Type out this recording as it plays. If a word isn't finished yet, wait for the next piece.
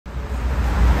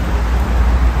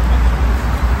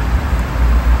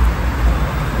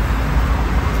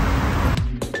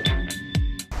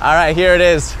All right, here it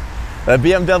is, the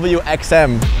BMW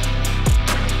XM.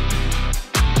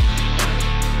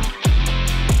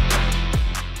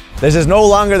 This is no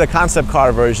longer the concept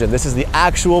car version. This is the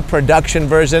actual production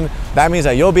version. That means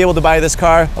that you'll be able to buy this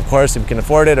car, of course, if you can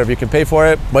afford it or if you can pay for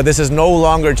it, but this is no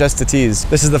longer just a tease.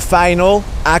 This is the final,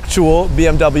 actual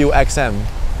BMW XM.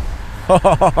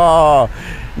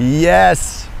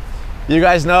 Yes! You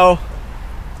guys know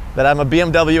that I'm a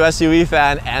BMW SUV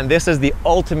fan, and this is the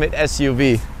ultimate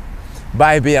SUV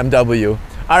by BMW.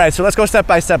 All right, so let's go step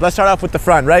by step. Let's start off with the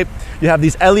front, right? You have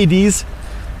these LEDs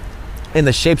in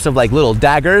the shapes of like little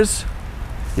daggers,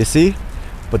 you see?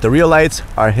 But the real lights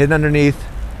are hidden underneath.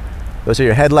 Those are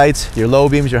your headlights, your low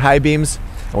beams, your high beams.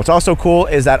 And what's also cool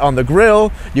is that on the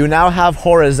grille, you now have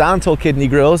horizontal kidney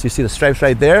grills. You see the stripes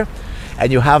right there,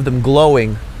 and you have them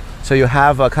glowing. So you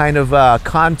have a kind of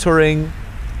contouring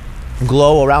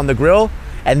glow around the grille.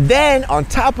 And then on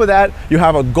top of that, you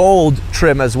have a gold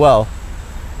trim as well,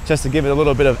 just to give it a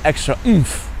little bit of extra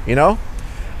oomph, you know?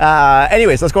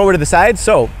 Anyways, let's go over to the side.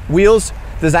 So wheels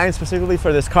designed specifically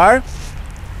for this car.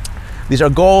 These are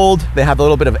gold. They have a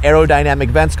little bit of aerodynamic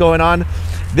vents going on.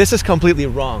 This is completely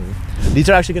wrong. These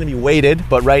are actually going to be weighted,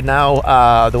 but right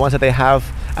now the ones that they have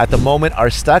at the moment are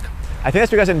stuck. I think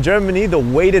that's because in Germany the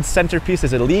weighted centerpiece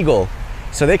is illegal,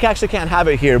 so they actually can't have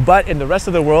it here, but in the rest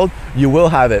of the world you will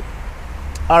have it.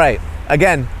 All right,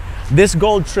 again, this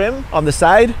gold trim on the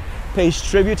side pays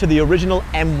tribute to the original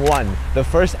M1. The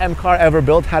first M car ever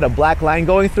built had a black line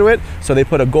going through it, so they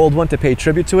put a gold one to pay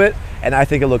tribute to it, and I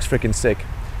think it looks freaking sick.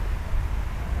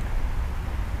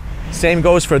 Same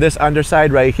goes for this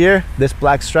underside right here, this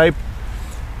black stripe.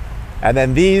 And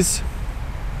then these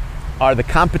are the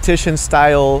competition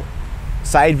style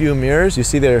side view mirrors. You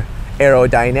see they're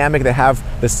aerodynamic. They have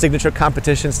the signature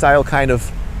competition style kind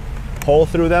of hole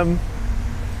through them.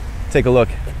 Take a look.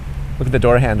 Look at the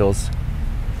door handles.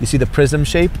 You see the prism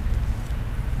shape?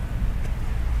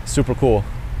 Super cool.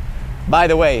 By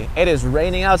the way, it is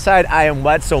raining outside. I am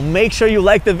wet, so make sure you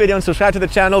like the video and subscribe to the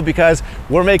channel because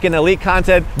we're making elite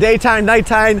content. Daytime,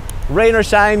 nighttime, rain or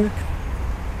shine.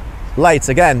 Lights,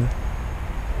 again.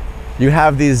 You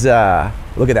have these,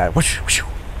 look at that, whoosh, whoosh,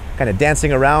 kind of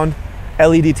dancing around.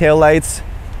 LED tail lights.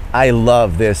 I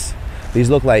love this. These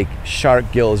look like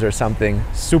shark gills or something.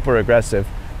 Super aggressive.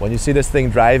 When you see this thing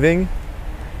driving,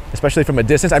 especially from a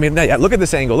distance. I mean, yeah, look at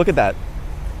this angle, look at that.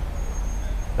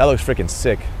 That looks freaking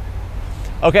sick.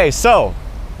 Okay, so,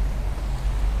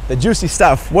 the juicy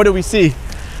stuff, what do we see?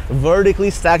 Vertically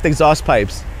stacked exhaust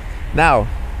pipes. Now,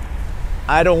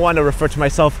 I don't want to refer to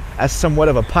myself as somewhat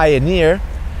of a pioneer,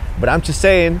 but I'm just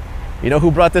saying, you know who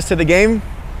brought this to the game?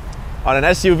 On an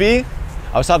SUV?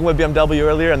 I was talking with BMW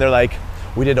earlier and they're like,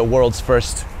 we did a world's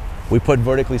first. We put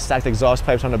vertically stacked exhaust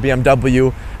pipes on a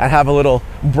BMW and have a little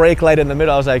brake light in the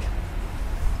middle. I was like,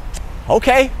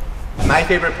 okay. My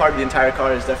favorite part of the entire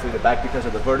car is definitely the back because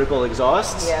of the vertical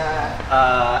exhausts.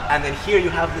 Yeah. And then here you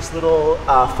have this little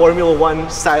Formula One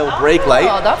style brake light.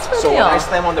 Oh, that's pretty. So when I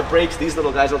slam on the brakes, these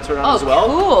little guys will turn on as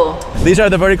well. Cool. These are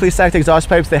the vertically stacked exhaust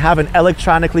pipes. They have an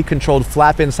electronically controlled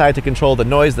flap inside to control the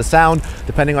noise, the sound,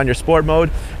 depending on your sport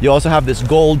mode. You also have this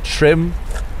gold trim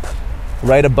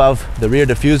right above the rear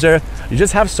diffuser. You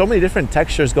just have so many different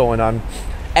textures going on.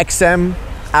 XM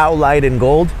outlined in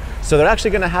gold. So they're actually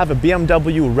gonna have a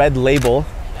BMW red label,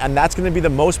 and that's gonna be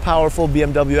the most powerful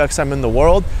BMW XM in the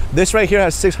world. This right here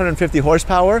has 650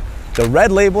 horsepower. The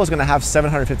red label is gonna have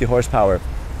 750 horsepower.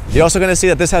 You're also gonna see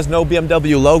that this has no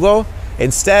BMW logo.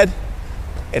 Instead,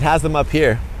 it has them up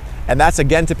here. And that's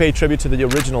again to pay tribute to the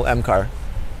original M car.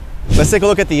 Let's take a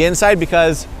look at the inside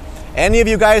because any of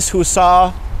you guys who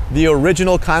saw the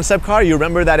original concept car, you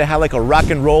remember that it had like a rock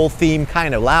and roll theme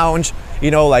kind of lounge, you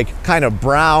know, like kind of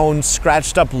brown,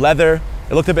 scratched up leather.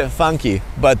 It looked a bit funky,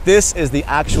 but this is the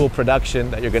actual production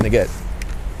that you're gonna get.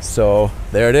 So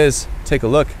there it is, take a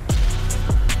look.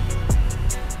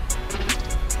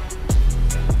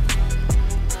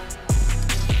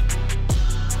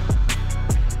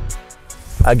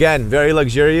 Again, very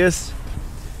luxurious.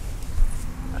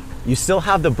 You still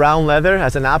have the brown leather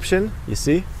as an option, you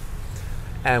see?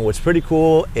 And what's pretty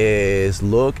cool is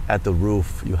look at the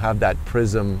roof. You have that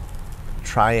prism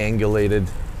triangulated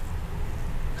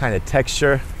kind of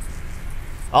texture.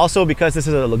 Also, because this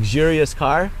is a luxurious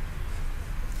car,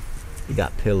 you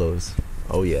got pillows.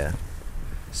 Oh yeah,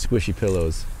 squishy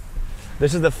pillows.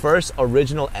 This is the first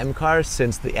original M car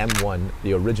since the M1,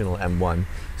 the original M1.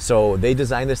 So they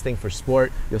designed this thing for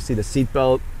sport. You'll see the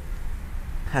seatbelt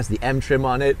has the M trim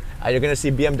on it. You're gonna see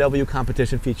BMW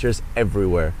competition features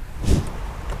everywhere.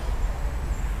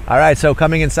 All right, so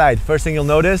coming inside, first thing you'll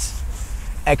notice,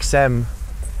 XM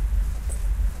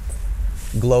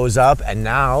glows up, and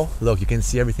now look, you can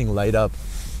see everything light up.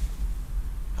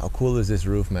 How cool is this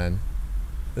roof, man?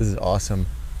 This is awesome.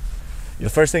 The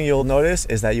first thing you'll notice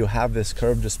is that you have this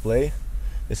curved display.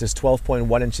 This is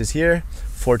 12.1 inches here,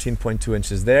 14.2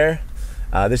 inches there.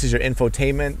 This is your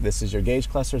infotainment. This is your gauge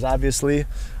clusters, obviously.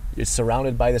 You're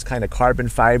surrounded by this kind of carbon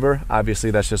fiber.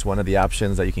 Obviously, that's just one of the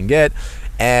options that you can get.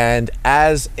 And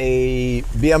as a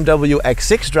BMW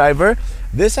X6 driver,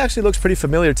 this actually looks pretty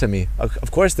familiar to me.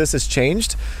 Of course, this has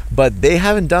changed, but they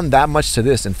haven't done that much to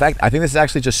this. In fact, I think this is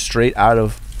actually just straight out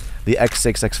of the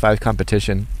X6, X5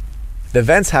 competition. The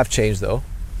vents have changed though.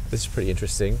 This is pretty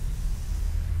interesting.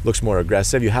 Looks more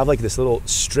aggressive. You have like this little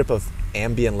strip of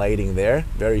ambient lighting there,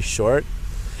 very short.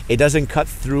 It doesn't cut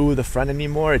through the front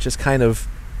anymore. It just kind of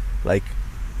like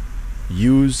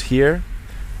U's here.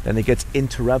 Then it gets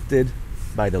interrupted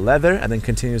by the leather and then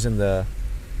continues in the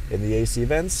AC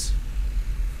vents.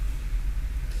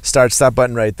 Start stop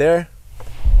button right there.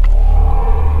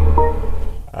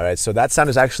 All right, so that sound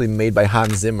is actually made by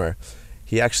Hans Zimmer.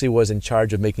 He actually was in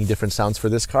charge of making different sounds for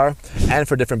this car and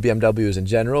for different BMWs in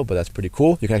general, but that's pretty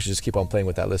cool. You can actually just keep on playing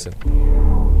with that, listen.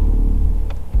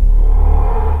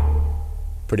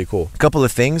 Pretty cool. A couple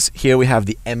of things. Here we have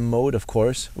the M mode, of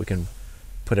course. We can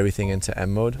put everything into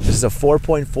M mode. This is a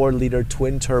 4.4 liter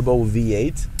twin turbo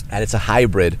V8 and it's a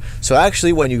hybrid. So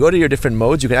actually when you go to your different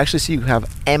modes, you can actually see you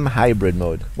have M hybrid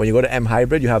mode. When you go to M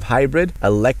hybrid, you have hybrid,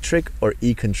 electric, or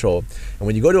e-control. And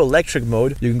when you go to electric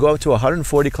mode, you can go up to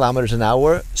 140 kilometers an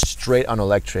hour straight on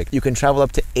electric. You can travel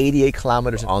up to 88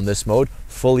 kilometers on this mode,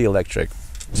 fully electric.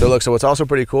 So look, so what's also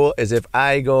pretty cool is if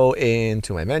I go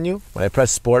into my menu, when I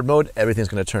press sport mode, everything's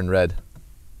gonna turn red.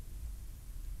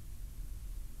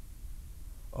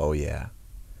 Oh yeah.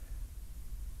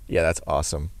 Yeah, that's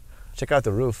awesome. Check out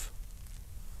the roof.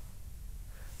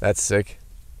 That's sick.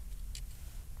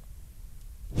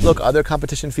 Look, other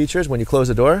competition features, when you close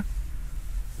the door,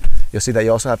 you'll see that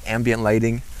you also have ambient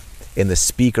lighting in the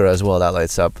speaker as well. That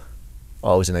lights up.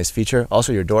 Always a nice feature.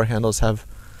 Also, your door handles have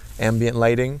ambient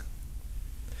lighting.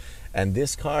 And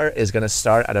this car is gonna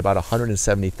start at about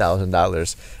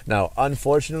 $170,000. Now,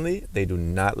 unfortunately, they do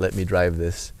not let me drive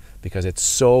this because it's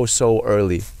so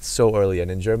early, and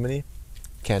in Germany,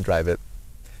 can't drive it.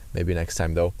 Maybe next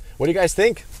time though. What do you guys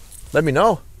think? Let me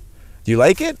know. Do you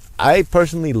like it? I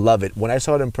personally love it. When I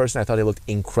saw it in person, I thought it looked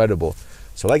incredible.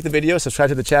 So like the video, subscribe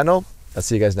to the channel. I'll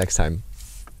see you guys next time.